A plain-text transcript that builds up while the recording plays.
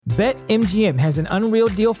BetMGM has an unreal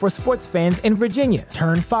deal for sports fans in Virginia.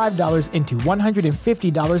 Turn $5 into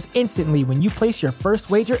 $150 instantly when you place your first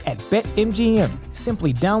wager at BetMGM.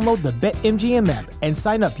 Simply download the BetMGM app and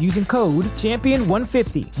sign up using code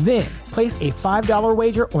Champion150. Then, place a $5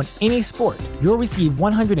 wager on any sport. You'll receive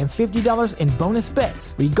 $150 in bonus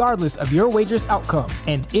bets, regardless of your wager's outcome.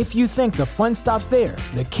 And if you think the fun stops there,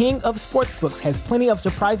 the King of Sportsbooks has plenty of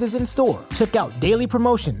surprises in store. Check out daily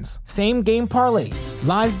promotions, same-game parlays,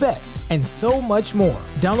 live bets, and so much more.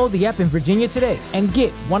 Download the app in Virginia today and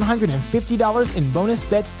get $150 in bonus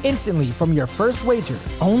bets instantly from your first wager.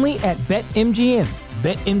 Only at BetMGM.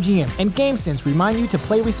 BetMGM and GameSense remind you to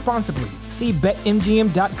play responsibly. See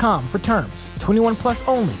BetMGM.com for terms. 21 plus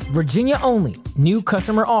only. Virginia only. New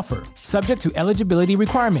customer offer. Subject to eligibility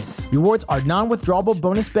requirements. Rewards are non-withdrawable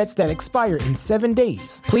bonus bets that expire in 7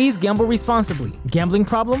 days. Please gamble responsibly. Gambling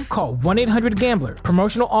problem? Call 1-800-GAMBLER.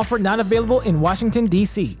 Promotional offer not available in Washington,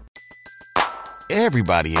 D.C.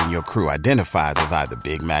 Everybody in your crew identifies as either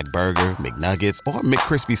Big Mac Burger, McNuggets, or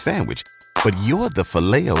McCrispy Sandwich. But you're the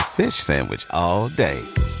Filet-O-Fish Sandwich all day.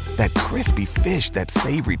 That crispy fish, that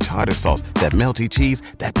savory tartar sauce, that melty cheese,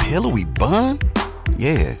 that pillowy bun.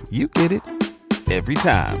 Yeah, you get it. Every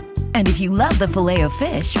time. And if you love the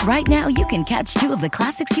Filet-O-Fish, right now you can catch two of the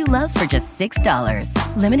classics you love for just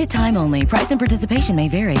 $6. Limited time only. Price and participation may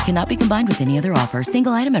vary. Cannot be combined with any other offer.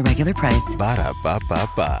 Single item at regular price.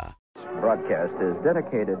 Ba-da-ba-ba-ba. Broadcast is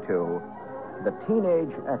dedicated to the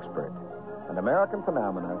teenage expert, an American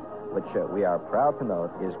phenomenon which we are proud to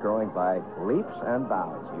note is growing by leaps and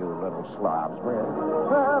bounds, you little slobs.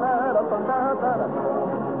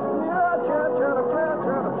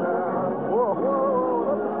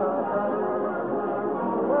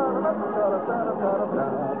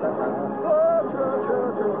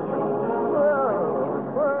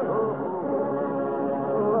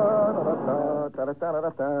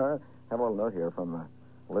 Have a little note here from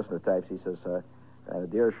listener types. He says,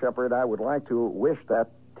 Dear Shepard, I would like to wish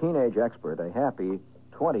that teenage expert a happy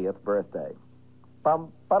 20th birthday.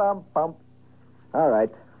 Bum, ba-dum, bum. All right.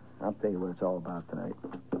 I'll tell you what it's all about tonight.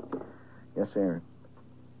 Yes, sir.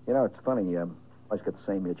 You know, it's funny. I always get the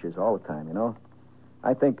same itches all the time, you know.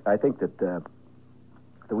 I think that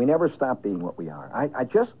we never stop being what we are. I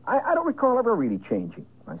don't recall ever really changing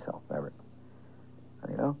myself, ever.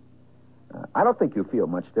 You know? I don't think you feel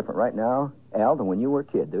much different right now, Al, than when you were a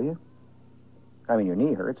kid, do you? I mean, your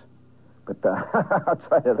knee hurts. But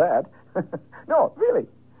outside of that, no, really.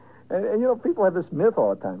 And, you know, people have this myth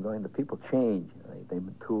all the time going that people change. They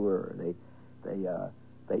mature. They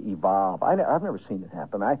evolve. I've never seen it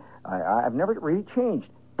happen. I've never really changed.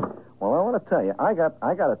 Well, I want to tell you, I got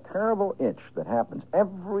a terrible itch that happens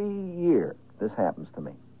every year. This happens to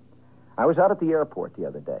me. I was out at the airport the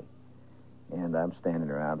other day, and I'm standing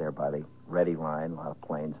around there by the ready line, a lot of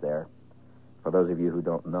planes there. For those of you who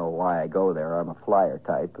don't know why I go there, I'm a flyer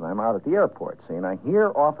type, and I'm out at the airport, see, and I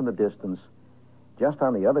hear off in the distance, just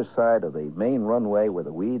on the other side of the main runway where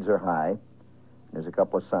the weeds are high, there's a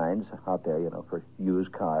couple of signs out there, you know, for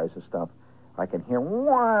used cars and stuff. I can hear,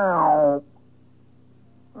 wow,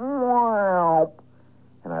 wow.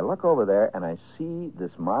 And I look over there, and I see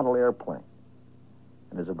this model airplane.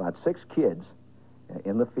 And there's about 6 kids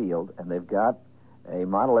in the field, and they've got a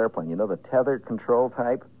model airplane, you know, the tethered control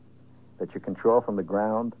type that you control from the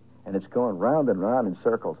ground, and it's going round and round in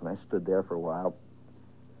circles. And I stood there for a while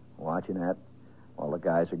watching that while the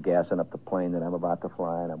guys are gassing up the plane that I'm about to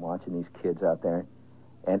fly, and I'm watching these kids out there.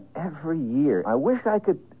 And every year, I wish I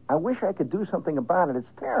could do something about it. It's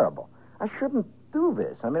terrible. I shouldn't do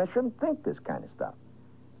this. I mean, I shouldn't think this kind of stuff.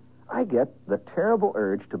 I get the terrible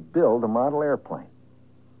urge to build a model airplane.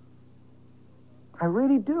 I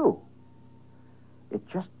really do. It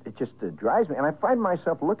just drives me, and I find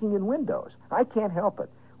myself looking in windows. I can't help it.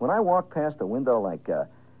 When I walk past a window like,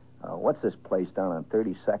 what's this place down on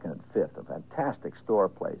 32nd and 5th? A fantastic store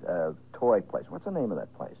place, toy place. What's the name of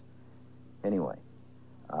that place? Anyway,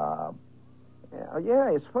 yeah,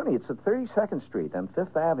 it's funny. It's at 32nd Street on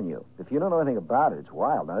 5th Avenue. If you don't know anything about it, it's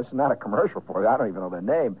wild. Now, this is not a commercial for you. I don't even know their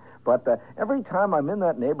name. But every time I'm in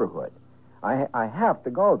that neighborhood, I have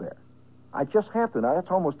to go there. I just have to. Now, that's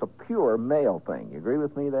almost a pure male thing. You agree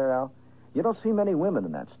with me there, Al? You don't see many women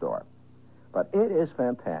in that store. But it is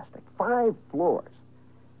fantastic. 5 floors.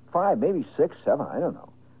 5, maybe 6, 7, I don't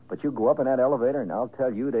know. But you go up in that elevator, and I'll tell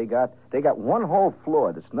you, they got one whole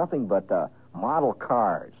floor that's nothing but model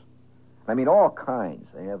cars. I mean, all kinds.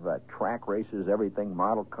 They have track races, everything,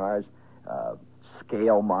 model cars,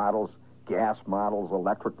 scale models, gas models,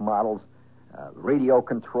 electric models, radio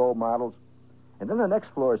control models. And then the next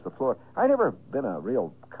floor is the floor. I've never been a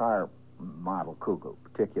real car model cuckoo,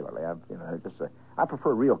 particularly. I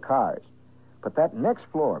prefer real cars. But that next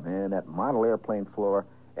floor, man, that model airplane floor,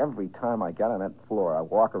 every time I get on that floor, I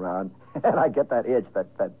walk around and I get that itch, that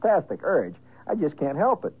fantastic urge. I just can't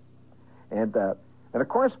help it. And of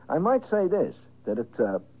course, I might say this, that it's,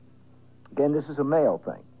 again, this is a male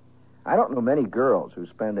thing. I don't know many girls who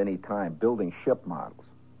spend any time building ship models.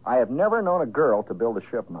 I have never known a girl to build a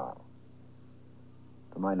ship model,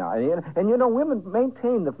 to my knowledge. And you know, women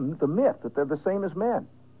maintain the myth that they're the same as men.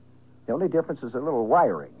 The only difference is a little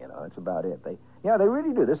wiring, you know. That's about it. They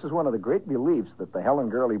really do. This is one of the great beliefs that the Helen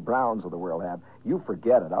Gurley Browns of the world have. You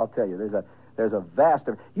forget it. I'll tell you, there's a vast...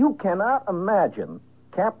 You cannot imagine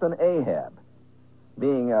Captain Ahab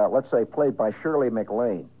being, let's say, played by Shirley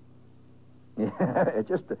MacLaine. It's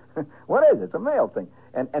just... What is it? It's a male thing.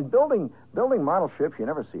 And building model ships, you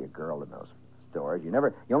never see a girl in those stores. You'll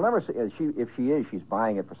never see... If she is, she's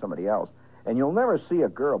buying it for somebody else. And you'll never see a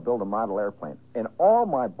girl build a model airplane. In all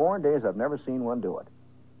my born days, I've never seen one do it.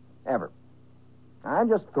 Ever. I'm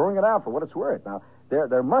just throwing it out for what it's worth. Now,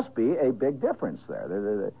 there must be a big difference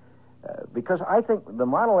there. Because I think the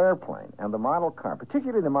model airplane and the model car,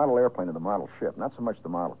 particularly the model airplane and the model ship, not so much the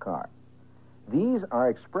model car, these are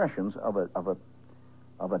expressions of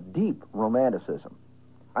a deep romanticism.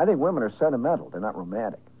 I think women are sentimental. They're not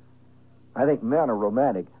romantic. I think men are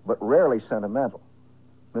romantic, but rarely sentimental.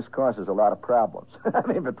 This causes a lot of problems. I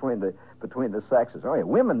mean, between the sexes. Oh yeah,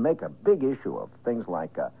 women make a big issue of things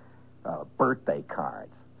like birthday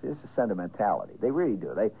cards. See, this is sentimentality. They really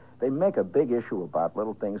do. They make a big issue about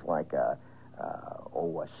little things like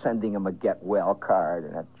sending them a get well card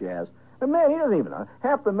and that jazz. The man, he doesn't even know.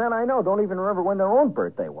 Half the men I know don't even remember when their own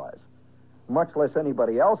birthday was, much less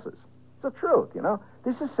anybody else's. It's the truth, you know.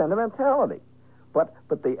 This is sentimentality. But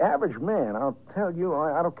the average man, I'll tell you,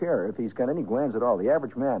 I don't care if he's got any glands at all. The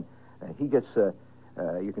average man, he gets,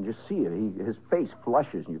 you can just see it. His face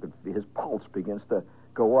flushes, and his pulse begins to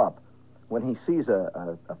go up when he sees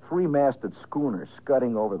a three-masted schooner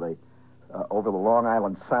scudding over the Long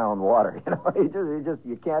Island Sound water. You know,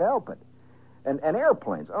 you can't help it. And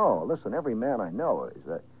airplanes. Oh, listen, every man I know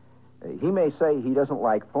is he may say he doesn't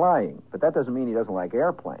like flying, but that doesn't mean he doesn't like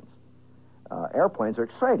airplanes. Airplanes are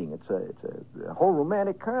exciting. It's a whole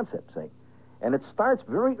romantic concept, say. And it starts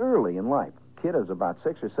very early in life. Kid is about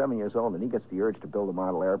 6 or 7 years old, and he gets the urge to build a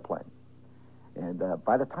model airplane. And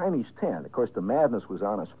by the time he's 10, of course, the madness was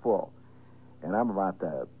on us full. And I'm about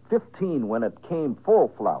 15 when it came full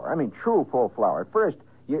flower. I mean, true full flower. At first,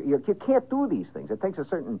 you can't do these things. It takes a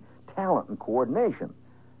certain talent and coordination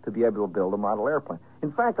to be able to build a model airplane.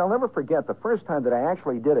 In fact, I'll never forget the first time that I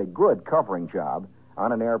actually did a good covering job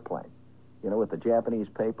on an airplane. You know, with the Japanese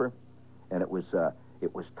paper, and it was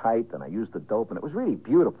tight, and I used the dope, and it was really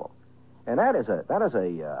beautiful. And that is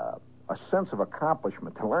a sense of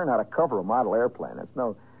accomplishment to learn how to cover a model airplane.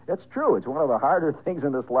 It's true. It's one of the harder things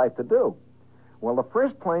in this life to do. Well, the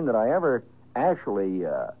first plane that I ever actually,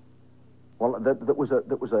 that was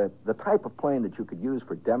the type of plane that you could use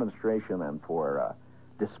for demonstration and for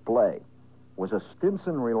display, was a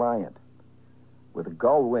Stinson Reliant with a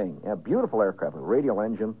gull wing, a beautiful aircraft, with a radial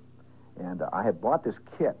engine. And I had bought this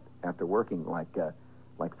kit after working like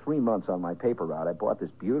 3 months on my paper route. I bought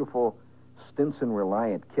this beautiful Stinson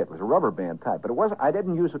Reliant kit. It was a rubber band type, but it wasn't. I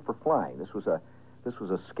didn't use it for flying. This was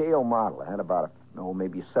a scale model. It had about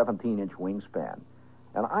maybe a 17-inch wingspan,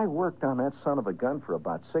 and I worked on that son of a gun for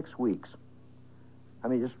about 6 weeks. I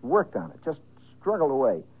mean, just worked on it, just struggled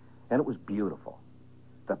away, and it was beautiful.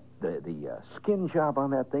 The skin job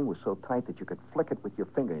on that thing was so tight that you could flick it with your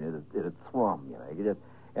finger and it'd thrum. You know,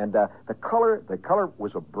 and the color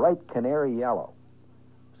was a bright canary yellow.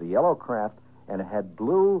 It was a yellow craft, and it had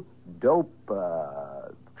blue dope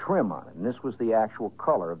trim on it. And this was the actual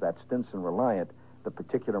color of that Stinson Reliant, the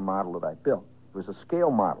particular model that I built. It was a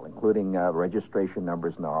scale model, including registration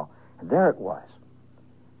numbers and all. And there it was.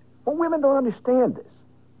 Well, women don't understand this.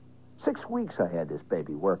 6 weeks I had this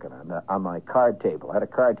baby working on my card table. I had a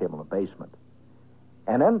card table in the basement.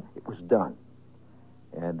 And then it was done.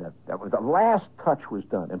 And that was the last touch was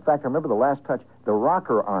done. In fact, I remember the last touch, the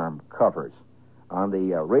rocker arm covers on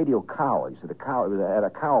the radial cowl. It had a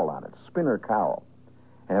cowl on it, spinner cowl.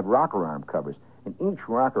 And had rocker arm covers. In each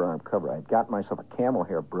rocker arm cover, I had got myself a camel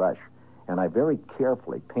hair brush, and I very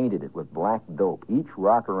carefully painted it with black dope. Each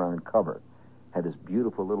rocker arm cover had this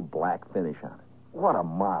beautiful little black finish on it. What a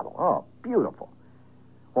model. Oh, beautiful.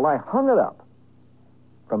 Well, I hung it up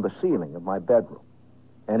from the ceiling of my bedroom,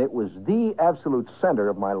 and it was the absolute center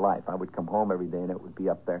of my life. I would come home every day, and it would be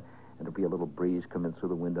up there, and there'd be a little breeze coming through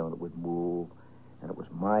the window, and it would move, and it was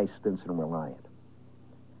my Stinson Reliant.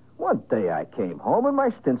 One day I came home, and my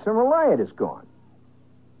Stinson Reliant is gone.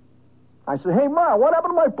 I said, "Hey, Ma, what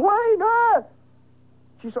happened to my plane?"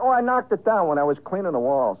 She said, I knocked it down when I was cleaning the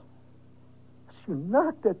walls. You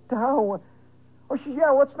knocked it down? Oh,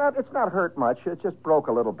 well, it's not hurt much. It just broke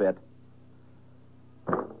a little bit.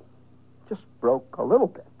 Just broke a little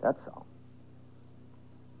bit, that's all.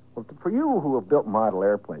 Well, for you who have built model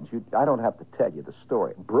airplanes, I don't have to tell you the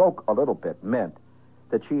story. Broke a little bit meant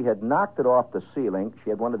that she had knocked it off the ceiling. She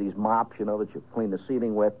had one of these mops, that you clean the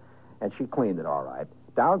ceiling with, and she cleaned it all right.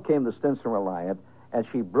 Down came the Stinson Reliant, and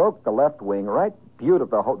she broke the left wing, right?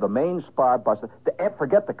 Beautiful. The main spar busted.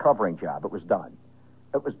 Forget the covering job. It was done.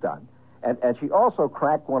 It was done. And she also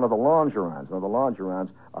cracked one of the longerons. Now, the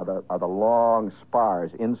longerons are the long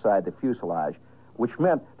spars inside the fuselage, which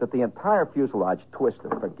meant that the entire fuselage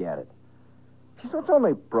twisted. Forget it. She said, it's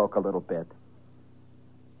only broke a little bit.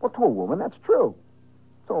 Well, to a woman, that's true.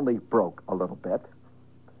 It's only broke a little bit.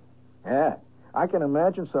 Yeah. I can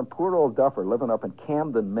imagine some poor old duffer living up in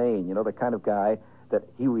Camden, Maine, the kind of guy that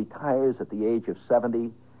he retires at the age of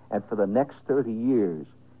 70, and for the next 30 years,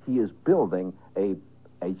 he is building a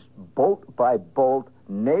bolt-by-bolt,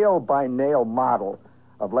 nail-by-nail model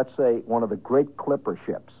of, let's say, one of the great clipper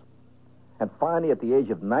ships. And finally, at the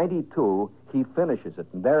age of 92, he finishes it,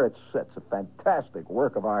 and there it sits, a fantastic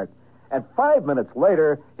work of art. And 5 minutes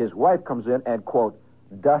later, his wife comes in and, quote,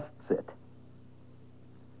 dusts it.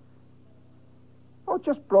 Oh, it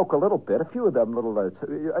just broke a little bit. A few of them little...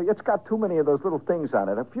 it's got too many of those little things on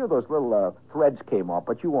it. A few of those little threads came off,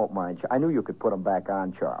 but you won't mind. I knew you could put them back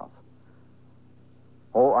on, Charles.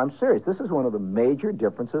 Oh, I'm serious. This is one of the major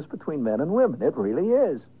differences between men and women. It really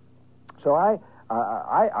is. So I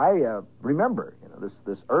remember,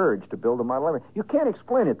 this urge to build a model airplane. You can't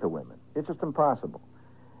explain it to women. It's just impossible.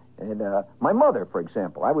 And my mother, for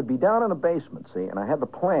example, I would be down in the basement, see, and I had the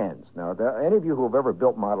plans. Now, any of you who have ever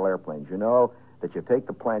built model airplanes, you know that you take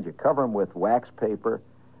the plans, you cover them with wax paper,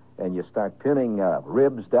 and you start pinning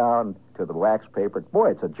ribs down to the wax paper.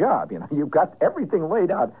 Boy, it's a job, You've got everything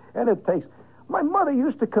laid out, and it takes... My mother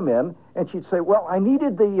used to come in, and she'd say, well, I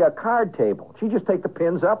needed the card table. She'd just take the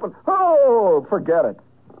pins up and, forget it.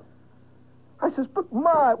 I says, but,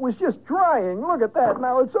 Ma, it was just drying. Look at that.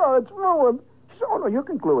 Now it's ruined. She said, no, you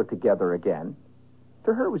can glue it together again.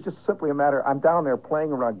 To her, it was just simply a matter, I'm down there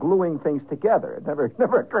playing around, gluing things together. It never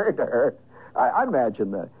occurred to her. I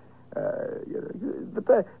imagine that.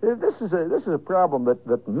 But this is a problem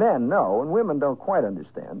that men know and women don't quite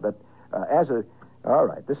understand. But all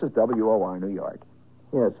right, this is WOR New York.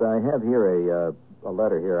 Yes, I have here a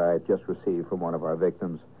letter here I just received from one of our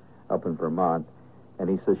victims up in Vermont. And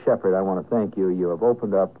he says, Shepard, I want to thank you. You have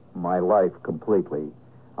opened up my life completely.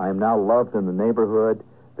 I am now loved in the neighborhood.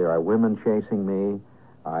 There are women chasing me.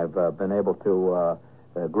 I've been able to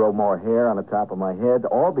grow more hair on the top of my head,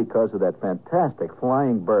 all because of that fantastic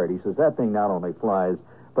flying bird. He says, that thing not only flies,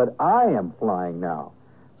 but I am flying now.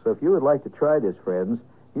 So if you would like to try this, friends,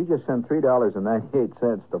 you just send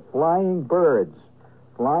 $3.98 to Flying Birds.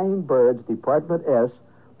 Flying Birds, Department S,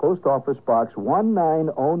 Post Office Box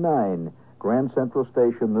 1909, Grand Central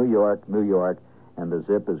Station, New York, New York, and the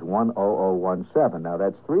zip is 10017. Now,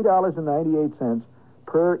 that's $3.98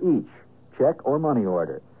 per each, check or money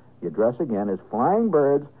order. The address again is Flying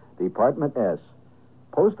Birds, Department S,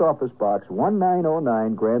 Post Office Box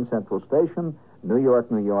 1909, Grand Central Station, New York,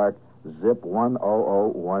 New York, zip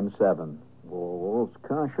 10017. Wolf's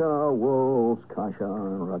Kasha.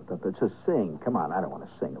 Just sing. Come on, I don't want to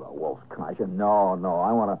sing about Wolf's Kasha. No,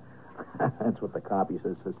 I want to... That's what the copy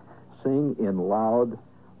says. Sing in loud,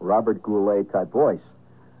 Robert Goulet type voice.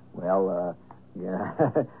 Well, yeah.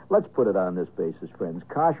 Let's put it on this basis, friends.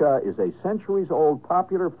 Kasha is a centuries-old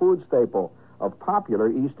popular food staple of popular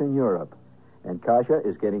Eastern Europe. And Kasha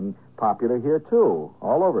is getting popular here, too.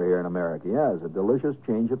 All over here in America. Yeah, it's a delicious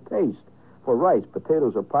change of taste for rice,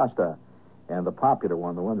 potatoes, or pasta. And the popular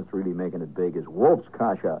one, the one that's really making it big, is Wolf's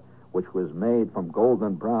Kasha, which was made from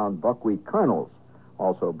golden brown buckwheat kernels,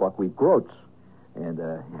 also buckwheat groats. And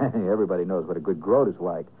everybody knows what a good groat is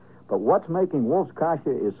like. But what's making Wolf's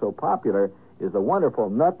Kasha is so popular is the wonderful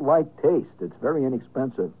nut-like taste. It's very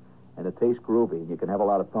inexpensive, and it tastes groovy. You can have a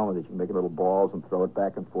lot of fun with it. You can make it little balls and throw it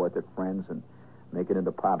back and forth at friends and make it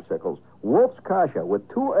into popsicles. Wolf's Kasha with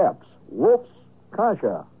 2 F's. Wolf's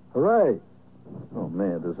Kasha. Hooray. Oh,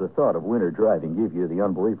 man, does the thought of winter driving give you the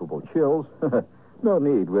unbelievable chills? No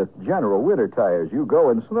need. With General Winter Tires, you go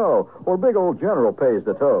in snow, or big old General pays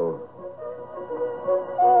the tow.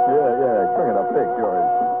 Yeah, bring it up big, George.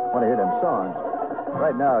 Want to hear them songs?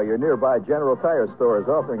 Right now, your nearby General Tire store is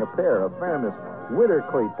offering a pair of famous winter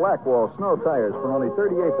cleat Blackwall snow tires for only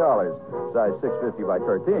 $38, size 650 by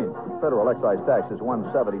 13. Federal excise tax is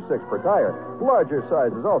 $176 per tire. Larger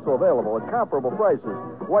sizes also available at comparable prices.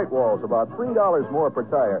 White Wall's about $3 more per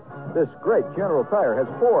tire. This great General Tire has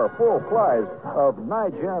 4 full plies of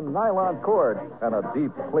Nygen nylon cord and a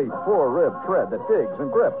deep, cleat 4-rib tread that digs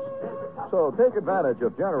and grips. So take advantage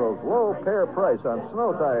of General's low pair price on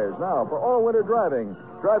snow tires now for all winter driving.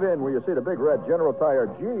 Drive in where you see the big red General Tire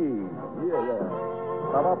G. Yeah.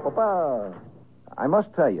 Ba-ba-ba-ba. I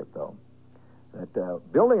must tell you, though, that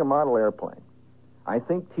building a model airplane, I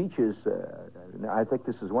think teaches, I think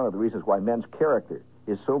this is one of the reasons why men's character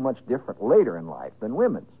is so much different later in life than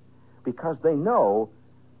women's, because they know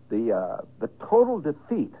the total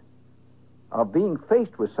defeat of being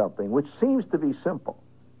faced with something which seems to be simple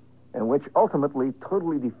and which ultimately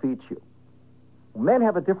totally defeats you. Men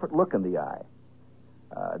have a different look in the eye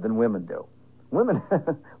than women do. Women,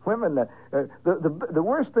 the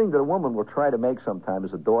worst thing that a woman will try to make sometimes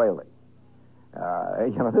is a doily.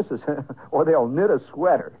 This is, or they'll knit a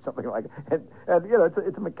sweater, something like that. And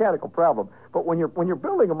it's a mechanical problem. But when you're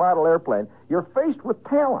building a model airplane, you're faced with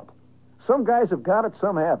talent. Some guys have got it,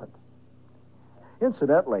 some haven't.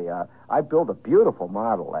 Incidentally, I built a beautiful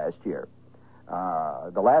model last year.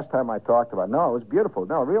 The last time I talked about, it was beautiful.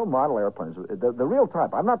 No, real model airplanes, the real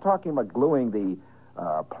type. I'm not talking about gluing the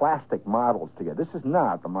plastic models together. This is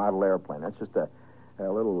not the model airplane. That's just a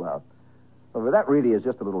little. That really is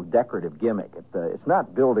just a little decorative gimmick. It's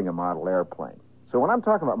not building a model airplane. So when I'm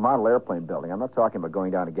talking about model airplane building, I'm not talking about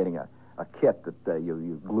going down and getting a kit that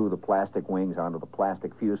you glue the plastic wings onto the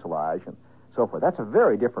plastic fuselage and so forth. That's a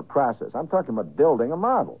very different process. I'm talking about building a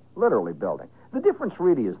model, literally building. The difference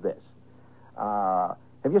really is this.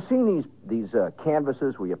 Have you seen these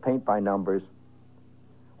canvases where you paint by numbers?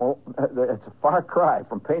 Well, it's a far cry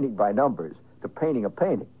from painting by numbers to painting a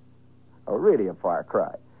painting. Really a far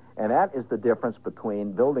cry. And that is the difference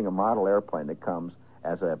between building a model airplane that comes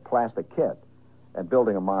as a plastic kit and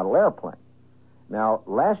building a model airplane. Now,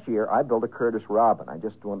 last year, I built a Curtiss Robin. I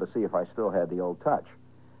just wanted to see if I still had the old touch.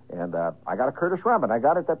 And I got a Curtiss Robin. I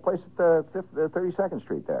got it at that place at 32nd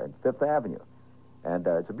Street there, 5th Avenue. And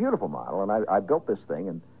it's a beautiful model, and I built this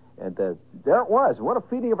thing, and there it was. What a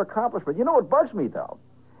feeling of accomplishment. You know what bugs me, though,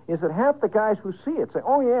 is that half the guys who see it say,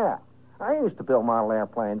 oh, yeah, I used to build model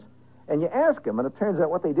airplanes. And you ask them, and it turns out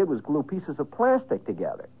what they did was glue pieces of plastic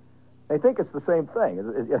together. They think it's the same thing.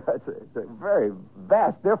 It's a very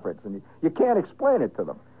vast difference, and you can't explain it to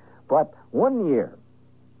them. But one year,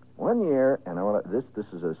 and this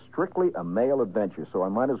is strictly a male adventure, so I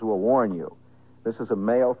might as well warn you. This is a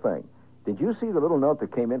male thing. Did you see the little note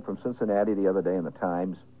that came in from Cincinnati the other day in the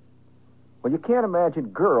Times? Well, you can't imagine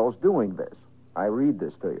girls doing this. I read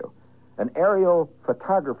this to you. An aerial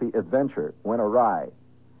photography adventure went awry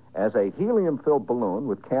as a helium-filled balloon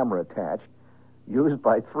with camera attached, used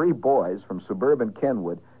by 3 boys from suburban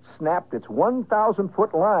Kenwood, snapped its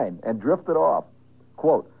 1,000-foot line and drifted off.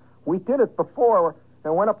 Quote, we did it before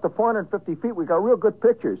and went up to 450 feet. We got real good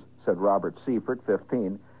pictures, said Robert Seifert,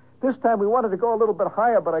 15. This time we wanted to go a little bit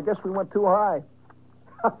higher, but I guess we went too high.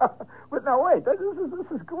 But now, wait, this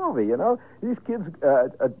is groovy, you know? These kids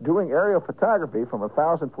doing aerial photography from a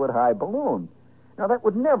 1,000-foot high balloon. Now, that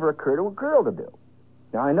would never occur to a girl to do.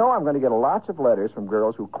 Now, I know I'm going to get lots of letters from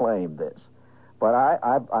girls who claim this. But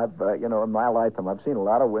I've in my lifetime, I've seen a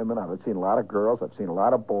lot of women, I've seen a lot of girls, I've seen a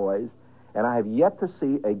lot of boys, and I have yet to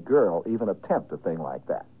see a girl even attempt a thing like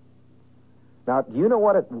that. Now, do you know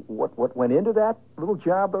what went into that little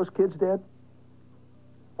job those kids did?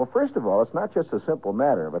 Well, first of all, it's not just a simple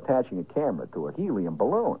matter of attaching a camera to a helium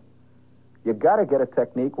balloon. You've got to get a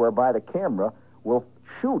technique whereby the camera will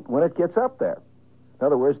shoot when it gets up there. In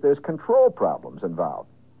other words, there's control problems involved.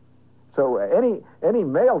 So any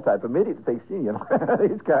male type immediately thinks,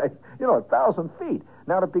 these guys, 1,000 feet.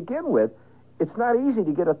 Now, to begin with, it's not easy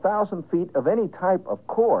to get 1,000 feet of any type of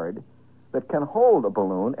cord that can hold a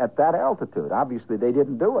balloon at that altitude. Obviously, they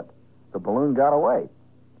didn't do it. The balloon got away.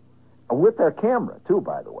 With their camera, too,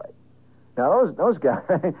 by the way. Now, those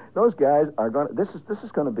guys are going to, this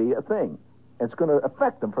is going to be a thing. It's going to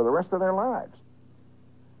affect them for the rest of their lives.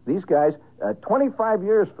 These guys, 25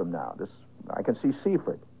 years from now, I can see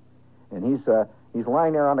Seifert, and he's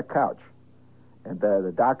lying there on the couch, and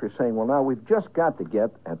the doctor's saying, well, now we've just got to get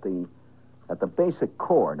at the basic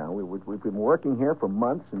core. Now we've been working here for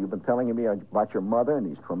months, and you've been telling me about your mother and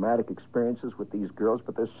these traumatic experiences with these girls,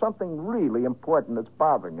 but there's something really important that's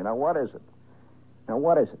bothering you. Now what is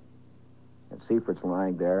it? And Seifert's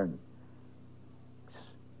lying there, and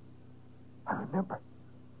I remember.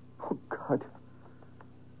 Oh God.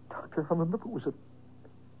 Doctor, I remember it was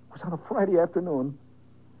on a Friday afternoon.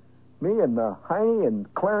 Me and Heine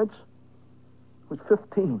and Clarence was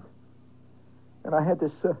 15. And I had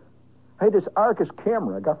this Arcus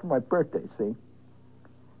camera I got for my birthday, see?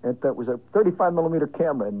 And that was a 35 millimeter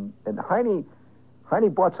camera, and Heine Heine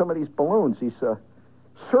bought some of these balloons, these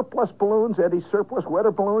surplus balloons, Eddie, surplus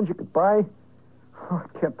weather balloons you could buy. Oh,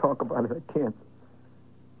 I can't talk about it. I can't.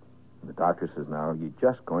 And the doctor says, now, you're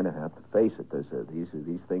just going to have to face it.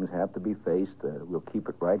 These things have to be faced. We'll keep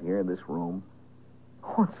it right here in this room.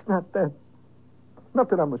 Oh, it's not that. Not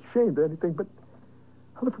that I'm ashamed or anything, but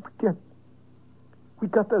I'll never forget. We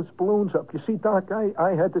got those balloons up. You see, Doc,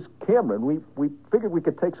 I had this camera, and we figured we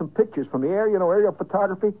could take some pictures from the air, aerial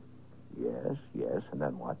photography. Yes, and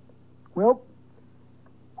then what? Well,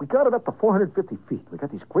 we got it up to 450 feet. We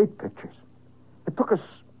got these great pictures. It took us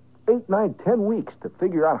 8, 9, 10 weeks to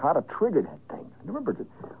figure out how to trigger that thing. And remember,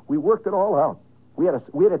 we worked it all out. We had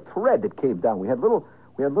a thread that came down. We had little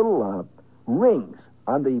rings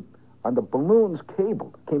on the balloon's cable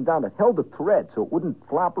that came down that held the thread so it wouldn't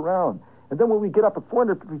flop around. And then when we get up at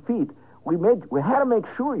 450 feet, we had to make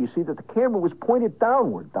sure, you see, that the camera was pointed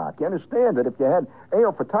downward, Doc. You understand that if you had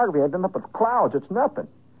aerial photography, you had them up with clouds, it's nothing.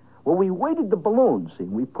 Well, we weighted the balloon, see.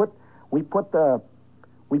 We put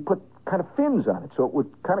kind of fins on it so it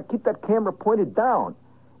would kind of keep that camera pointed down.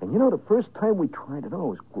 And the first time we tried it, it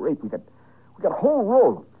was great. We got a whole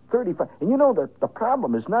roll of 35. And the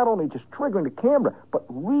problem is not only just triggering the camera, but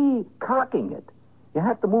recocking it. You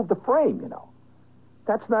have to move the frame,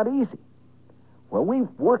 That's not easy. Well, we've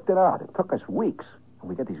worked it out. It took us weeks, and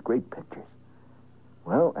we got these great pictures.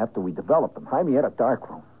 Well, after we developed them, Jaime had a dark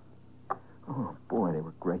room. Oh, boy, they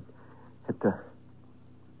were great.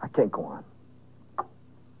 I can't go on.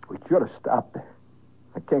 We should have stopped there.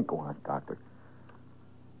 I can't go on, Doctor.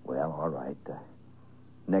 Well, all right.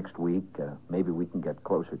 Next week, maybe we can get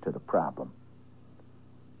closer to the problem.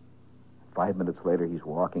 5 minutes later, he's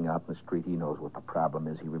walking out in the street. He knows what the problem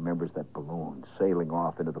is. He remembers that balloon sailing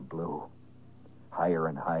off into the blue. Higher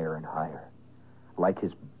and higher and higher. Like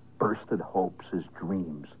his bursted hopes, his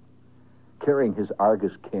dreams. Carrying his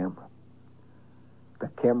Argus camera. The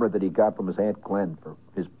camera that he got from his Aunt Glenn for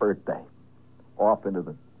his birthday. Off into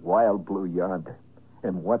the wild blue yonder.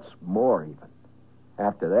 And what's more, even,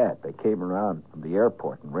 after that, they came around from the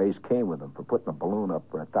airport, and Ray's came with them for putting a balloon up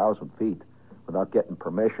for 1,000 feet without getting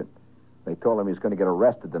permission. They told him he was going to get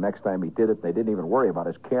arrested the next time he did it. They didn't even worry about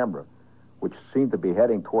his camera, which seemed to be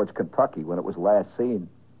heading towards Kentucky when it was last seen.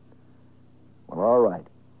 Well, all right.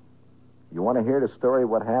 You want to hear the story of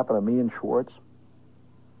what happened to me and Schwartz?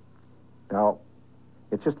 Now,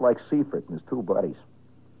 it's just like Seifert and his two buddies.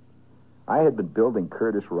 I had been building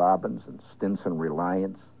Curtis Robbins and Stinson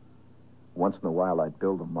Reliance. Once in a while, I'd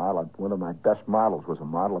build a model. One of my best models was a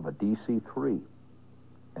model of a DC-3.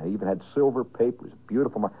 And I even had silver papers,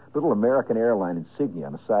 beautiful, little American airline insignia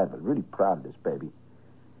on the side of it. Really proud of this baby.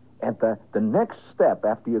 And the next step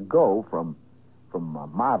after you go from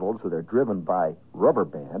models that are driven by rubber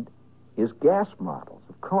band is gas models,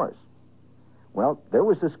 of course. Well, there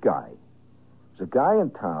was this guy. There's a guy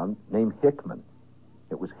in town named Hickman.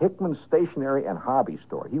 It was Hickman's Stationery and Hobby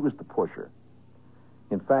Store. He was the pusher.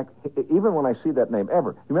 In fact, even when I see that name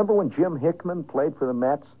ever, you remember when Jim Hickman played for the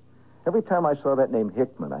Mets? Every time I saw that name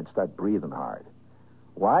Hickman, I'd start breathing hard.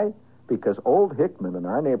 Why? Because old Hickman in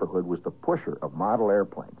our neighborhood was the pusher of model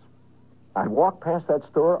airplanes. I'd walk past that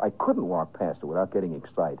store. I couldn't walk past it without getting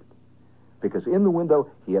excited. Because in the window,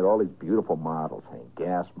 he had all these beautiful models,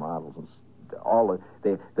 gas models, and all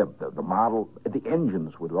the model, the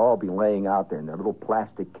engines would all be laying out there in their little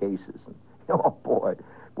plastic cases. And, oh, boy.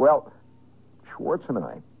 Well, Schwartz and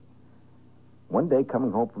I, one day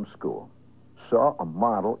coming home from school, saw a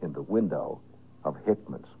model in the window of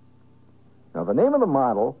Hickman's. Now, the name of the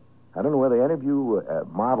model, I don't know whether any of you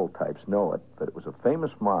model types know it, but it was a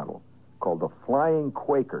famous model called the Flying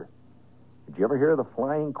Quaker. Did you ever hear of the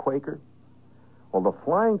Flying Quaker? Well, the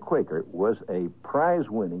Flying Quaker was a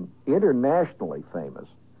prize-winning, internationally famous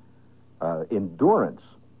endurance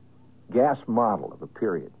gas model of the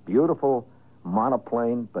period. Beautiful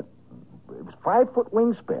monoplane, but it was 5-foot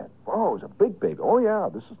wingspan. Oh, it was a big baby. Oh, yeah,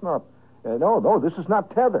 this is not... No, this is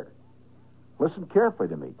not tether. Listen carefully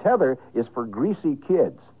to me. Tether is for greasy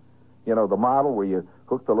kids. You know, the model where you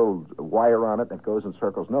hook the little wire on it that goes in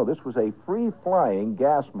circles. No, this was a free-flying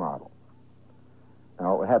gas model.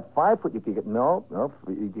 Now, it had 5 foot. You could get you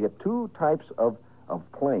could get two types of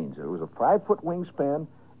planes. It was a 5-foot wingspan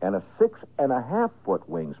and a 6.5-foot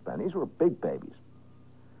wingspan. These were big babies.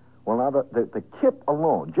 Well, now the kit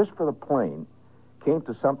alone, just for the plane, came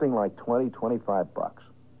to something like $20-25.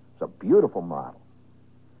 It's a beautiful model.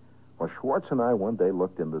 Well, Schwartz and I one day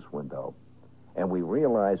looked in this window, and we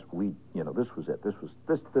realized this was it. This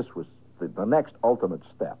was the next ultimate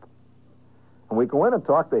step. And we go in and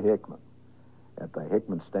talk to Hickman. At the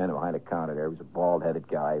Hickman standing behind the counter there, he was a bald-headed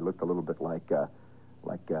guy. He looked a little bit like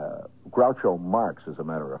Groucho Marx, as a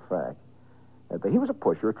matter of fact. He was a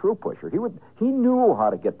pusher, a true pusher. He knew how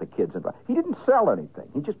to get the kids involved. He didn't sell anything.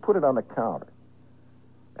 He just put it on the counter.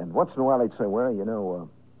 And once in a while, he'd say, well,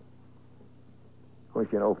 of course,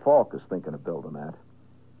 Falk is thinking of building that.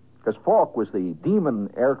 Because Falk was the demon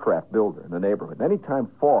aircraft builder in the neighborhood. And anytime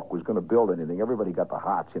Falk was going to build anything, everybody got the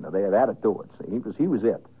hots. They had to do it. So he was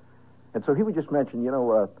it. And so he would just mention,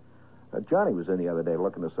 Johnny was in the other day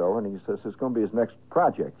looking this over, and he says it's going to be his next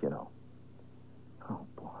project, Oh,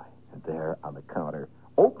 boy. And there on the counter,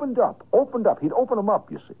 opened up. He'd open them up,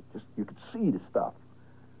 you see. Just you could see the stuff.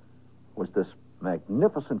 Was this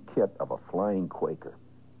magnificent kit of a Flying Quaker.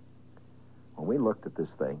 When we looked at this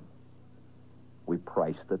thing, we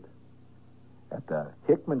priced it.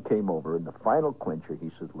 Hickman came over in the final clincher.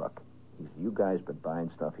 He said, look, you guys been buying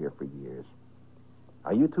stuff here for years.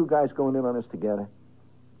 Are you two guys going in on this together?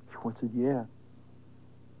 Schwartz said, yeah.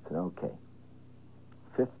 I said, okay.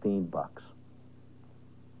 $15.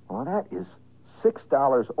 Well, that is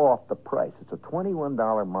 $6 off the price. It's a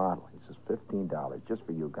 $21 model. He says, $15 just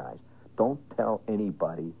for you guys. Don't tell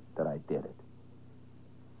anybody that I did it.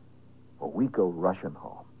 Well, we go rushing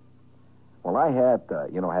home. Well, I had,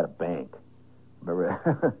 had a bank.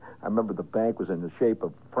 Remember, I remember the bank was in the shape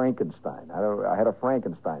of Frankenstein. I had a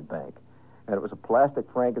Frankenstein bank. And it was a plastic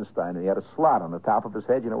Frankenstein, and he had a slot on the top of his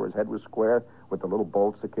head, where his head was square with the little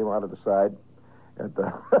bolts that came out of the side. And,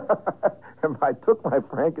 and I took my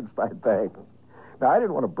Frankenstein bank. Now, I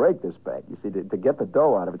didn't want to break this bank. You see, to get the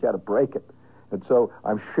dough out of it, you had to break it. And so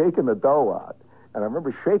I'm shaking the dough out. And I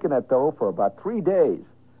remember shaking that dough for about 3 days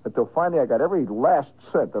until finally I got every last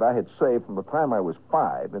cent that I had saved from the time I was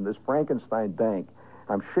 5 in this Frankenstein bank.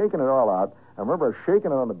 I'm shaking it all out. I remember I was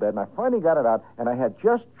shaking it on the bed, and I finally got it out, and I had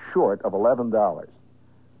just short of $11.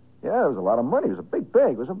 Yeah, it was a lot of money. It was a big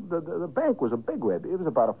bank. The bank was a big way. It was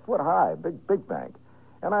about a foot high, big bank.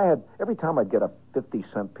 And I had, every time I'd get a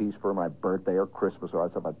 50-cent piece for my birthday or Christmas or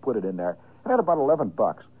something, I'd put it in there. And I had about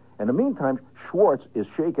 $11. In the meantime, Schwartz is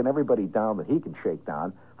shaking everybody down that he can shake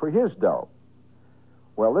down for his dough.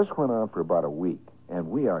 Well, this went on for about a week,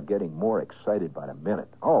 and we are getting more excited by the minute.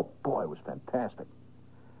 Oh, boy, it was fantastic.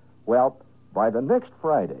 Well, by the next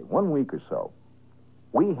Friday, 1 week or so,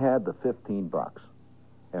 we had the $15.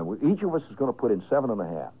 And each of us is going to put in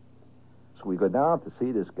 7.5. So we go down to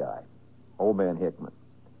see this guy, old man Hickman.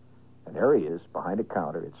 And there he is, behind a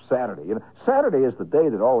counter. It's Saturday. Saturday is the day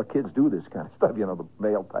that all the kids do this kind of stuff. The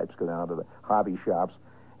mail types go down to the hobby shops.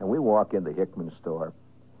 And we walk in the Hickman store.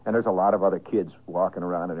 And there's a lot of other kids walking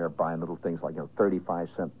around in there buying little things like,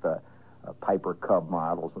 35-cent Piper Cub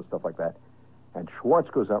models and stuff like that. And Schwartz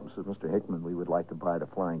goes up and says, Mr. Hickman, we would like to buy the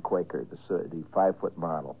Flying Quaker, the 5-foot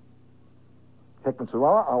model. Hickman says,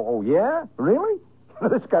 well, oh yeah? Really?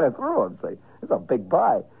 This kind of threw him. Say, it's a big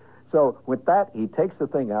buy. So with that, he takes the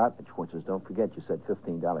thing out, and Schwartz says, don't forget, you said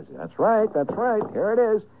 $15. That's right. Here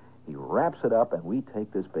it is. He wraps it up, and we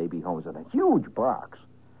take this baby home. It's in a huge box.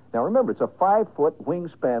 Now, remember, it's a 5-foot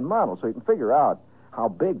wingspan model, so you can figure out how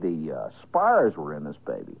big the spars were in this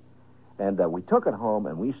baby. And we took it home,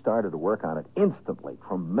 and we started to work on it instantly.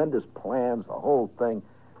 Tremendous plans, the whole thing.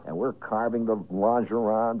 And we're carving the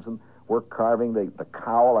longerons, and we're carving the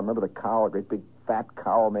cowl. I remember the cowl, a great big fat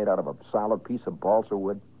cowl made out of a solid piece of balsa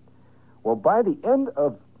wood. Well, by the end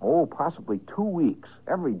of, possibly 2 weeks,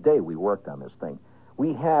 every day we worked on this thing,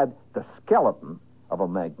 we had the skeleton of a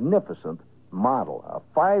magnificent model,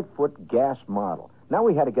 a 5-foot gas model. Now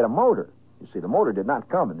we had to get a motor. You see, the motor did not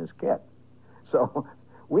come in this kit. So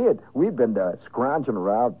we'd been scrounging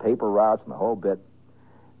around, paper routes and the whole bit.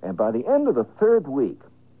 And by the end of the 3rd week,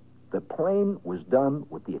 the plane was done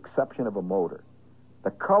with the exception of a motor.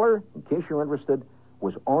 The color, in case you're interested,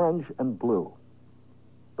 was orange and blue.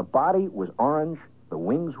 The body was orange. The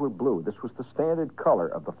wings were blue. This was the standard color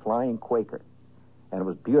of the Flying Quaker. And it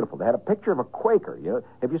was beautiful. They had a picture of a Quaker.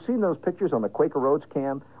 Have you seen those pictures on the Quaker Roads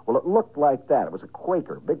can? Well, it looked like that. It was a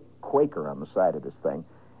Quaker, big Quaker on the side of this thing.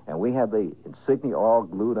 And we had the insignia all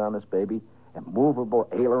glued on this baby, and movable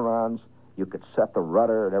ailerons. You could set the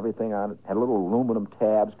rudder and everything on it. Had little aluminum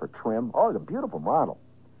tabs for trim. Oh, it was a beautiful model.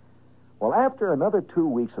 Well, after another 2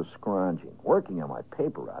 weeks of scrounging, working on my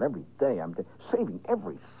paper route every day, I'm saving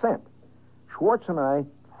every cent, Schwartz and I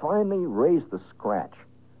finally raised the scratch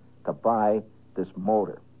to buy this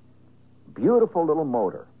motor. Beautiful little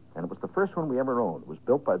motor. And it was the first one we ever owned. It was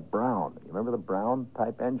built by Brown. You remember the Brown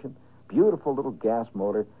type engine? Beautiful little gas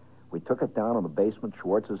motor. We took it down in the basement,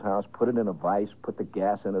 Schwartz's house, put it in a vise, put the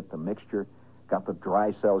gas in it, the mixture, got the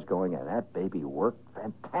dry cells going, and that baby worked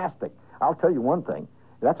fantastic. I'll tell you one thing.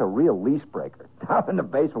 That's a real lease breaker. Down in the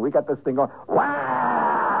basement, we got this thing going,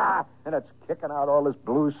 wah! and it's kicking out all this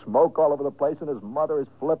blue smoke all over the place, and his mother is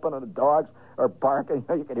flipping, and the dogs are barking.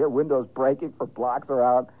 You can hear windows breaking for blocks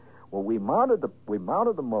around. Well, we mounted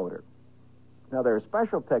the motor. Now, there are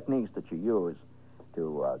special techniques that you use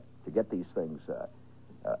to get these things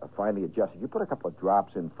finally adjusted. You put a couple of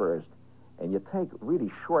drops in first, and you take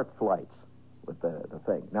really short flights with the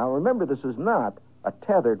thing. Now, remember, this is not a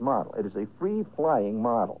tethered model. It is a free-flying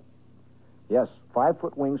model. Yes,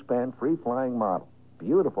 5-foot wingspan, free-flying model.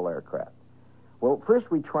 Beautiful aircraft. Well, first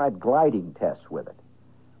we tried gliding tests with it,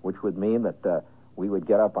 which would mean that we would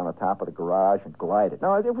get up on the top of the garage and glide it.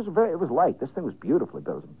 Now, it was light. This thing was beautifully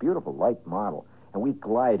built. It was a beautiful, light model. And we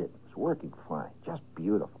glided. It was working fine. Just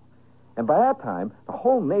beautiful. And by that time, the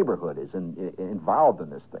whole neighborhood is involved in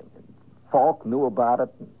this thing. And Falk knew about it.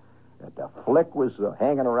 And Flick was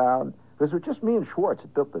hanging around. Because it was just me and Schwartz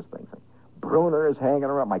that built this thing. Bruner is hanging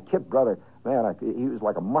around. My kid brother, man, he was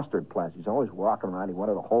like a mustard plant. He's always walking around. He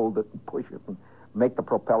wanted to hold it and push it and make the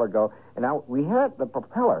propeller go. And now we had the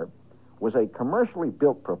propeller was a commercially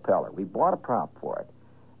built propeller. We bought a prop for it.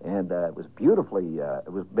 And it was beautifully,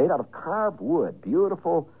 it was made out of carved wood.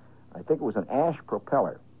 Beautiful, I think it was an ash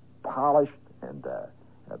propeller. Polished and a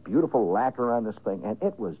beautiful lacquer on this thing. And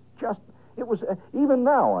it was just, even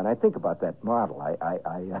now, when I think about that model,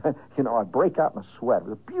 I break out in a sweat. It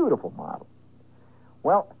was a beautiful model.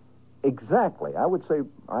 Well, exactly, I would say,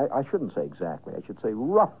 I shouldn't say exactly, I should say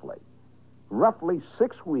roughly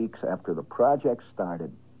 6 weeks after the project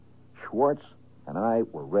started, Schwartz and I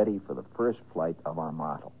were ready for the first flight of our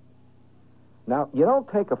model. Now, you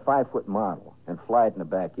don't take a 5-foot model and fly it in the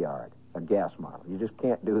backyard, a gas model. You just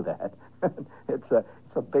can't do that. It's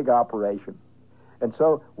a big operation. And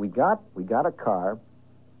so we got a car,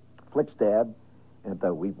 Flick's dad, and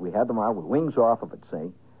we had the model with wings off of it,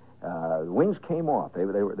 see. The wings came off. They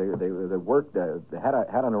worked. They had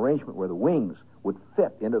an arrangement where the wings would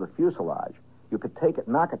fit into the fuselage. You could take it,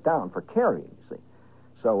 knock it down for carrying, you see.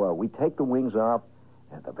 So we take the wings off,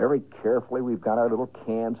 and very carefully we've got our little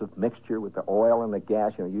cans of mixture with the oil and the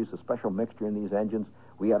gas. Use a special mixture in these engines.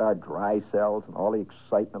 We had our dry cells and all the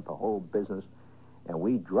excitement, the whole business. And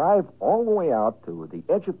we drive all the way out to the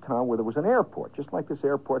edge of town where there was an airport, just like this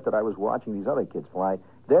airport that I was watching these other kids fly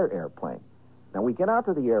their airplane. Now, we get out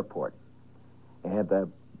to the airport, and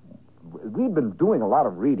we've been doing a lot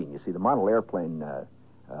of reading. You see, the model airplane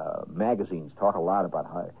magazines talk a lot about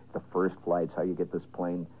how the first flights, how you get this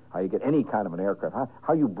plane, how you get any kind of an aircraft,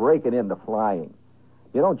 how you break it into flying.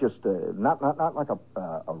 You don't just, not like a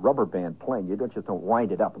rubber band plane. You don't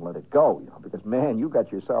wind it up and let it go, because, man, you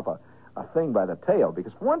got yourself a thing by the tail.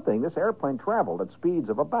 Because, for one thing, this airplane traveled at speeds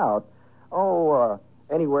of about,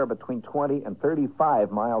 anywhere between 20 and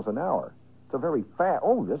 35 miles an hour. It's a very fast,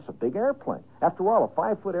 this is a big airplane. After all, a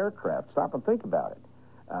 5-foot aircraft, stop and think about it.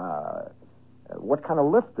 What kind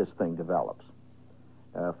of lift this thing develops.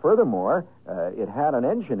 Furthermore, it had an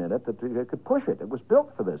engine in it that could push it. It was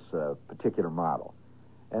built for this particular model.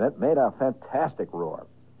 And it made a fantastic roar.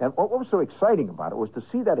 And what was so exciting about it was to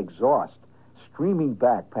see that exhaust streaming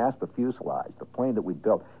back past the fuselage. The plane that we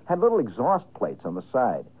built had little exhaust plates on the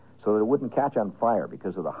side so that it wouldn't catch on fire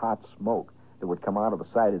because of the hot smoke that would come out of the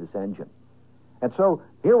side of this engine. And so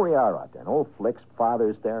here we are out there. And old Flick's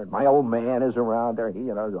father's there. And my old man is around there. He,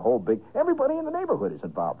 the whole big... Everybody in the neighborhood is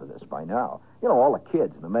involved in this by now. All the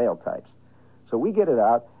kids and the male types. So we get it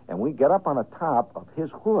out, and we get up on the top of his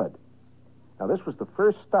hood. Now, this was the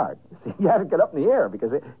first start. You see, you had to get up in the air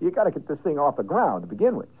because you got to get this thing off the ground to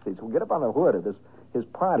begin with. See, so we get up on the hood of his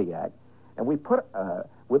Pontiac, and we put,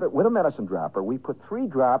 with a medicine dropper, we put 3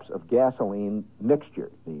 drops of gasoline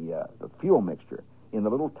mixture, the fuel mixture, in the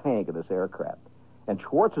little tank of this aircraft. And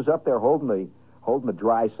Schwartz is up there holding the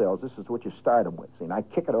dry cells. This is what you start them with. See, and I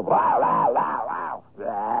kick it over. Wow, wow, wow, wow.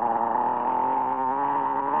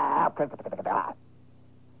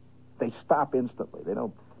 They stop instantly. They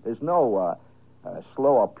don't. There's no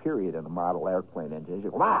slow up period in a model airplane engine.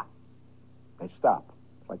 They stop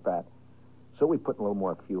like that. So we put a little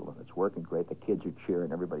more fuel in. It's working great. The kids are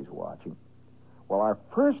cheering. Everybody's watching. Well, our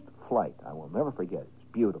first flight, I will never forget it. It's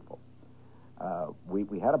beautiful.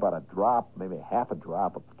 We had about a drop, maybe half a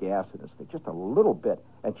drop of gas in this thing, just a little bit.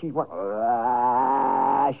 And she went,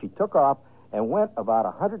 she took off and went about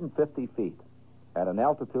 150 feet at an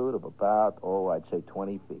altitude of about, I'd say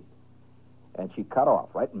 20 feet. And she cut off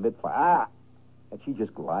right in mid-flight. And she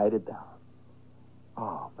just glided down.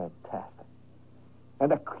 Oh, fantastic.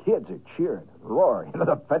 And the kids are cheering and roaring.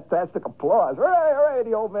 The fantastic applause. Hooray, hooray,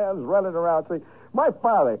 the old man's running around. See, my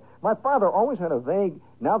father always had a vague,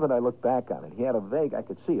 now that I look back on it, he had I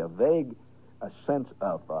could see a vague sense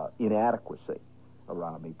of inadequacy.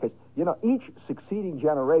 around me because, each succeeding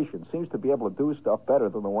generation seems to be able to do stuff better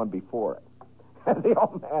than the one before it. And the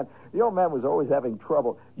old man was always having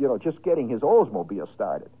trouble, just getting his Oldsmobile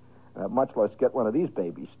started, much less get one of these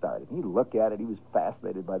babies started. He'd look at it. He was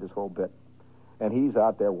fascinated by this whole bit. And he's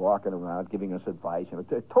out there walking around giving us advice,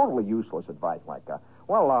 totally useless advice like,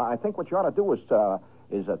 I think what you ought to do is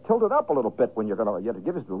tilt it up a little bit when you're going to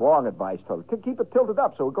give us the wrong advice. Keep it tilted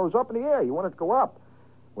up so it goes up in the air. You want it to go up.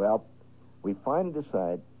 Well, we finally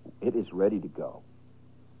decide it is ready to go.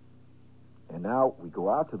 And now we go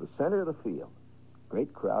out to the center of the field.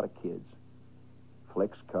 Great crowd of kids.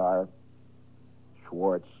 Flick's car,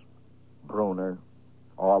 Schwartz, Bruner,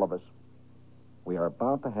 all of us. We are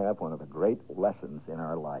about to have one of the great lessons in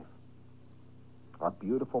our life. Our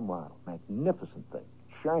beautiful model, magnificent thing,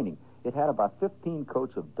 shining. It had about 15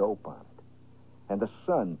 coats of dope on it. And the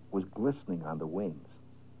sun was glistening on the wings.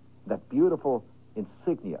 That beautiful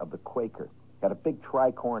insignia of the Quaker. Got a big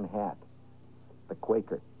tricorn hat. The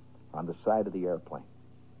Quaker on the side of the airplane.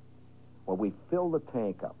 Well, we filled the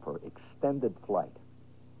tank up for extended flight.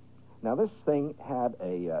 Now, this thing had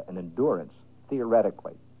an endurance,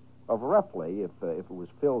 theoretically, of roughly, if it was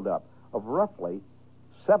filled up, of roughly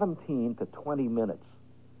 17 to 20 minutes,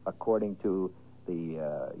 according to the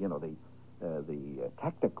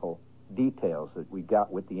technical details that we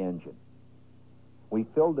got with the engine. We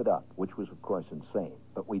filled it up, which was, of course, insane,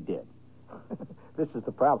 but we did. This is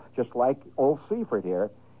the problem. Just like old Seifert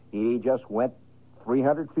here, he just went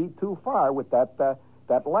 300 feet too far with that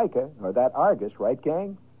Leica, or that Argus, right,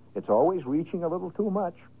 gang? It's always reaching a little too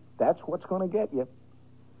much. That's what's going to get you.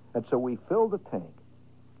 And so we filled the tank,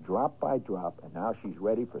 drop by drop, and now she's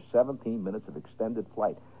ready for 17 minutes of extended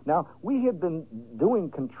flight. Now, we had been doing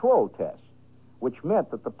control tests, which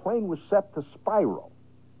meant that the plane was set to spiral.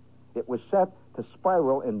 It was set to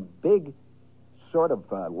spiral in big sort of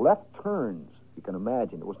left turns, you can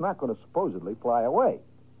imagine. It was not going to supposedly fly away.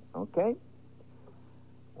 Okay?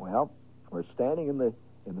 Well, we're standing in the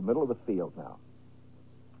middle of the field now.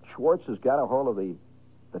 Schwartz has got a hold of the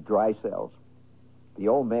dry cells. The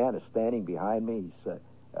old man is standing behind me. He's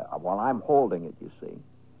while I'm holding it, you see.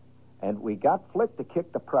 And we got Flick to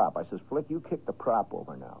kick the prop. I says, Flick, you kick the prop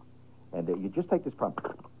over now. And you just take this prop.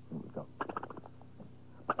 Here we go.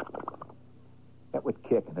 That would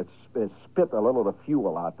kick, and it spit a little of the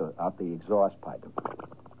fuel out the exhaust pipe.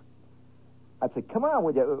 I'd say, come on,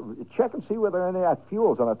 would you check and see whether any of that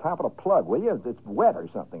fuel's on the top of the plug, will you? It's wet or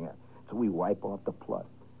something. So we wipe off the plug.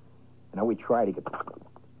 And now we try to get...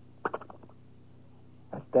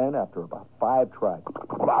 And then after about 5 tries...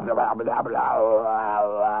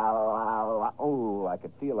 Oh, I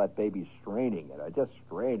could feel that baby straining it. Just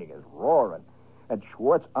straining it, roaring. And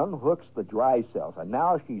Schwartz unhooks the dry cells, and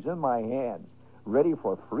now she's in my hands, ready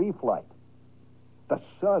for free flight. The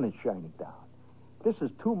sun is shining down. This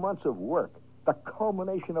is 2 months of work, the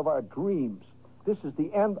culmination of our dreams. This is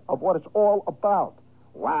the end of what it's all about.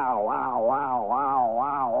 Wow, wow, wow, wow,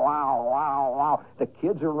 wow, wow, wow, wow. The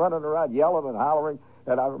kids are running around yelling and hollering.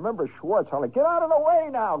 And I remember Schwartz hollering, get out of the way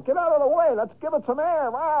now. Get out of the way. Let's give it some air.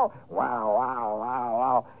 Wow, wow, wow, wow,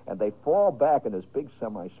 wow. And they fall back in this big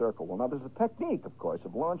semicircle. Well, now, there's a technique, of course,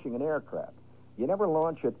 of launching an aircraft. You never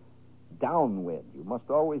launch it downwind. You must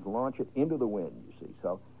always launch it into the wind, you see.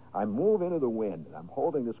 So I move into the wind, and I'm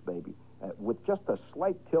holding this baby with just a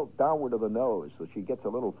slight tilt downward of the nose so she gets a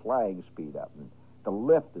little flying speed up. And the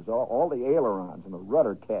lift is all the ailerons and the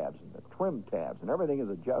rudder tabs and the trim tabs, and everything is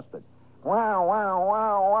adjusted. Wow, wow,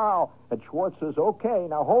 wow, wow. And Schwartz says, okay,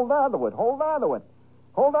 now hold on to it, hold on to it.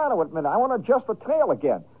 Hold on to it a minute. I want to adjust the tail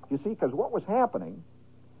again. You see, because what was happening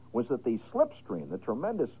was that the slipstream, the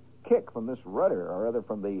tremendous kick from this rudder, or rather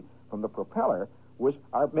from the propeller, was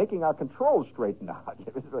making our controls straighten out.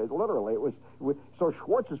 Literally, it was so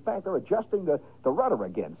Schwartz is back there adjusting the rudder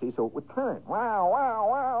again, see, so it would turn. Wow, wow,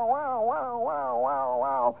 wow, wow, wow, wow, wow,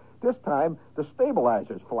 wow. This time, the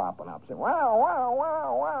stabilizer's flopping up, saying, wow, wow,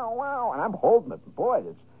 wow, wow, wow. And I'm holding it. Boy,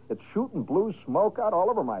 it's shooting blue smoke out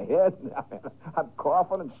all over my head. I'm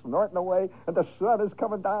coughing and snorting away, and the sun is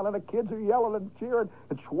coming down, and the kids are yelling and cheering,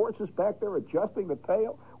 and Schwartz is back there adjusting the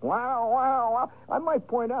tail. Wow, wow, wow. I might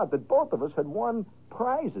point out that both of us had won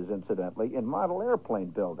prizes, incidentally, in model airplane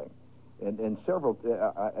building in several,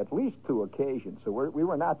 at least 2 occasions. So we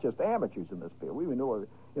were not just amateurs in this field. We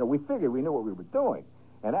figured we knew what we were doing.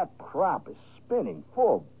 And that prop is spinning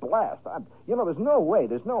full blast. There's no way,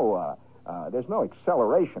 there's no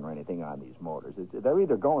acceleration or anything on these motors. They're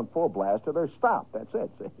either going full blast or they're stopped. That's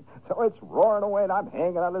it. So it's roaring away, and I'm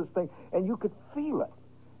hanging on this thing, and you could feel it.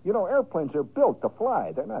 Airplanes are built to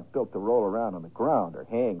fly. They're not built to roll around on the ground or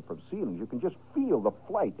hang from ceilings. You can just feel the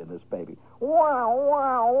flight in this baby. Wow,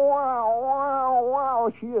 wow, wow, wow,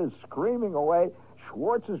 wow. She is screaming away.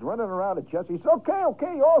 Schwartz is running around at Jesse. He says,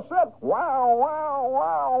 okay, you all set? Wow, wow,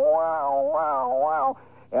 wow, wow, wow, wow.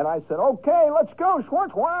 And I said, okay, let's go,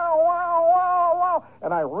 Schwartz. Wow, wow, wow, wow.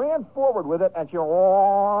 And I ran forward with it, and she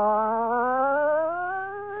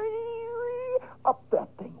up that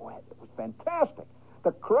thing went. It was fantastic.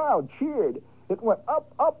 The crowd cheered. It went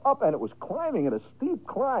up, up, up, and it was climbing at a steep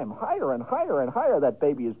climb. Higher and higher and higher that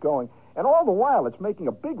baby is going. And all the while, it's making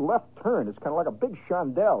a big left turn. It's kind of like a big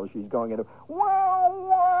chandelle she's going into. Wow,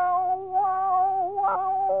 wow, wow,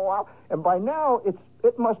 wow, wow. And by now,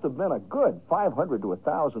 it must have been a good 500 to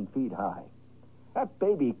 1,000 feet high. That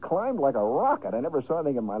baby climbed like a rocket. I never saw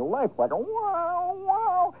anything in my life like a wow,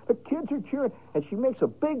 wow. The kids are cheering, and she makes a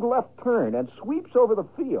big left turn and sweeps over the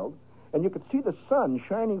field, and you could see the sun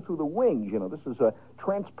shining through the wings. You know, this is a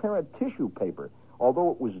transparent tissue paper.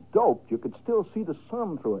 Although it was doped, you could still see the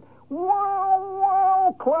sun through it. Wow,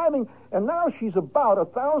 wow, climbing. And now she's about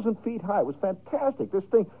 1,000 feet high. It was fantastic. This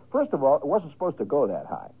thing, first of all, it wasn't supposed to go that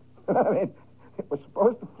high. I mean, it was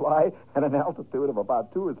supposed to fly at an altitude of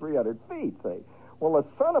about 200 or 300 feet, say. Well, the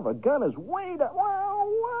son of a gun is way down. Wow,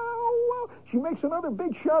 wow, wow. She makes another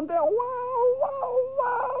big chandelle. Wow, wow,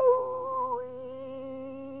 wow.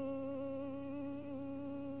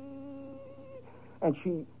 And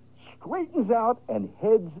she straightens out and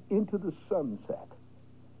heads into the sunset.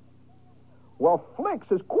 Well, Flick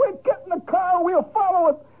says, quick, get in the car, we'll follow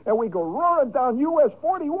it. And we go roaring down US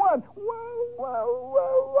 41. Wow, wow,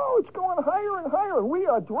 wow, wow, it's going higher and higher. And we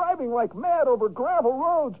are driving like mad over gravel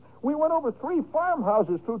roads. We went over 3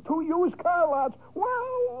 farmhouses through 2 used car lots. Wow,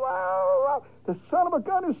 wow, wow. The son of a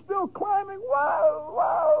gun is still climbing. Wow,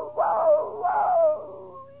 wow, wow,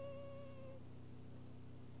 wow.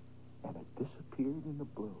 And it disappeared in the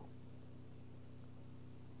blue.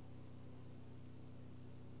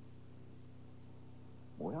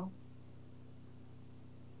 Well,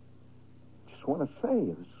 just want to say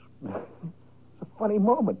it was a funny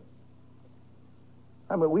moment.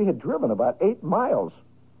 I mean, we had driven about 8 miles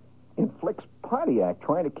in Flick's Pontiac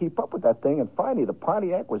trying to keep up with that thing, and finally the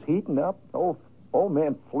Pontiac was heating up. Old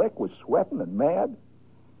man Flick was sweating and mad.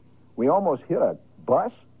 We almost hit a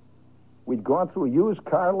bus. We'd gone through used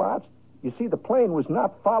car lots. You see, the plane was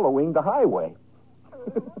not following the highway.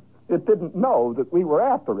 It didn't know that we were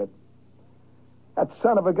after it. That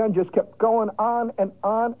son of a gun just kept going on and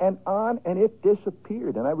on and on, and it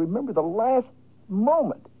disappeared. And I remember the last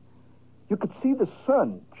moment. You could see the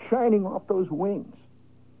sun shining off those wings.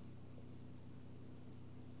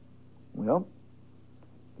 Well,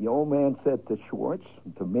 the old man said to Schwartz,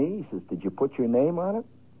 to me, he says, did you put your name on it?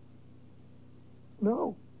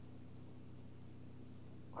 No.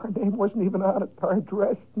 Our name wasn't even on it. Our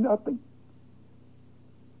address, nothing.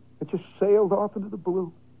 It just sailed off into the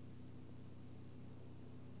blue.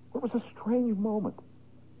 It was a strange moment.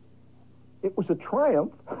 It was a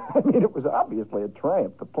triumph. I mean, it was obviously a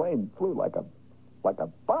triumph. The plane flew like a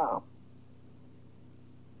bomb.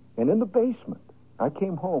 And in the basement, I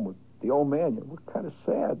came home with the old man. We're kind of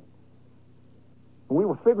sad. And we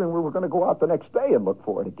were figuring we were going to go out the next day and look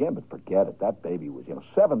for it again, but forget it. That baby was,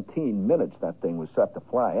 17 minutes that thing was set to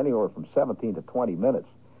fly, anywhere from 17 to 20 minutes.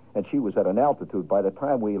 And she was at an altitude, by the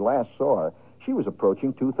time we last saw her, she was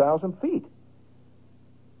approaching 2,000 feet.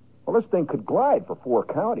 Well, this thing could glide for 4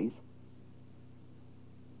 counties.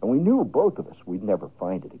 And we knew, both of us, we'd never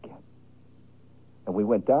find it again. And we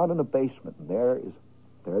went down in the basement, and there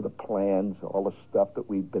are the plans, all the stuff that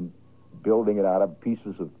we've been building it out of,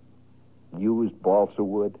 pieces of used balsa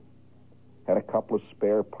wood. Had a couple of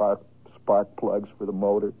spare spark plugs for the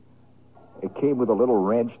motor. It came with a little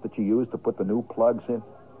wrench that you use to put the new plugs in.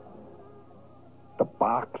 The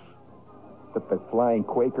box that the Flying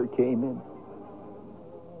Quaker came in.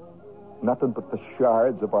 Nothing but the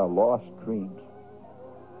shards of our lost dreams.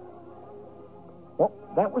 Well,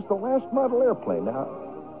 that was the last model airplane. Now,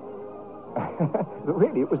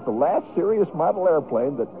 really, it was the last serious model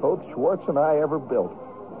airplane that both Schwartz and I ever built.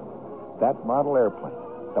 That model airplane,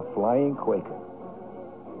 the Flying Quaker.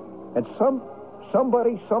 And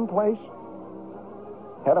somebody, someplace,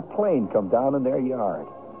 had a plane come down in their yard.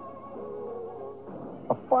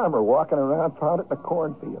 A farmer walking around found it in a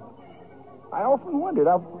cornfield. I often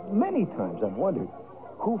wondered, many times I've wondered,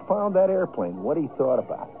 who found that airplane, what he thought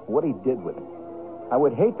about it, what he did with it. I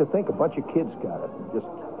would hate to think a bunch of kids got it and just,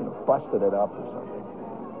 busted it up or something.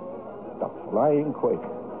 The Flying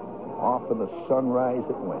Quaker. Off in the sunrise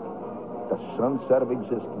it went. The sunset of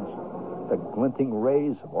existence. The glinting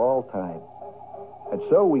rays of all time. And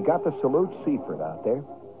so we got to salute Seaford out there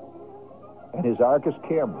and his Argus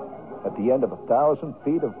camera at the end of 1,000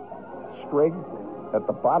 feet of string at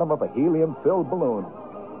the bottom of a helium-filled balloon.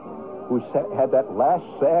 who had that last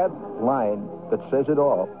sad line that says it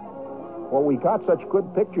all. Well, we got such good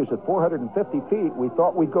pictures at 450 feet, we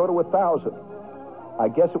thought we'd go to 1,000. I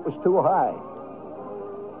guess it was too high.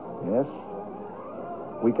 Yes.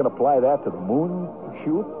 We can apply that to the moon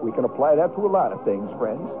shoot. We can apply that to a lot of things,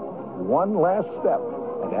 friends. One last step,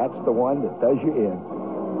 and that's the one that does you in.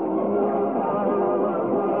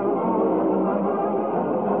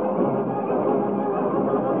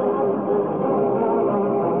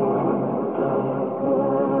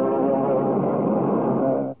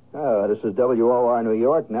 This is WOR New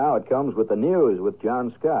York. Now it comes with the news with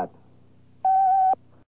John Scott.